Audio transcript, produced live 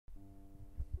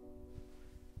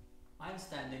I'm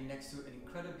standing next to an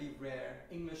incredibly rare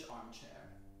English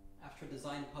armchair, after a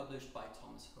design published by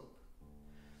Thomas Hope.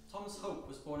 Thomas Hope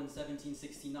was born in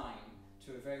 1769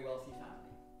 to a very wealthy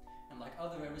family, and like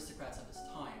other aristocrats of his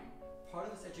time,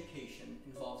 part of his education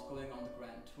involved going on the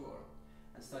Grand Tour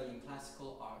and studying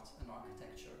classical art and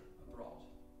architecture abroad.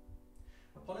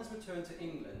 Upon his return to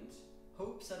England,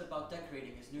 Hope set about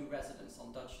decorating his new residence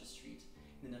on Duchess Street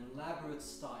in an elaborate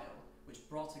style which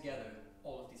brought together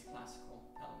all of these classical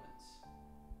elements.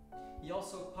 He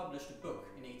also published a book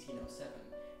in 1807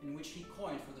 in which he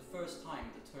coined for the first time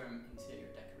the term interior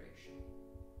decoration.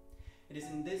 It is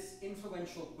in this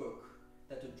influential book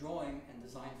that the drawing and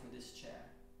design for this chair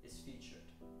is featured.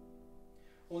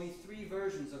 Only 3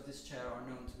 versions of this chair are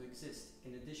known to exist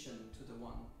in addition to the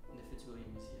one in the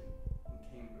Fitzwilliam Museum in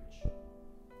Cambridge.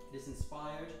 It is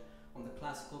inspired on the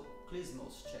classical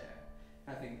Klizmos chair,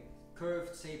 having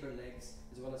curved saber legs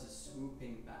as well as a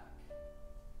swooping back.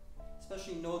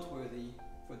 Especially noteworthy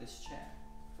for this chair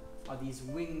are these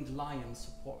winged lion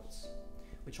supports,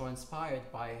 which are inspired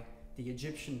by the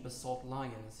Egyptian basalt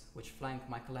lions which flank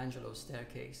Michelangelo's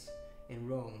staircase in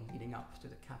Rome leading up to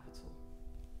the Capitol.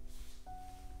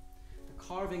 The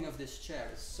carving of this chair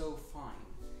is so fine,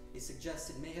 it suggests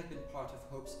it may have been part of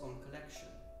Hope's own collection,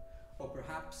 or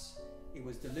perhaps it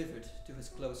was delivered to his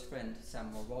close friend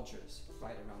Samuel Rogers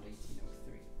right around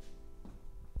 1803.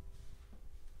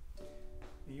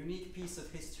 A unique piece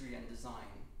of history and design,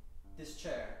 this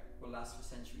chair will last for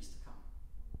centuries to come.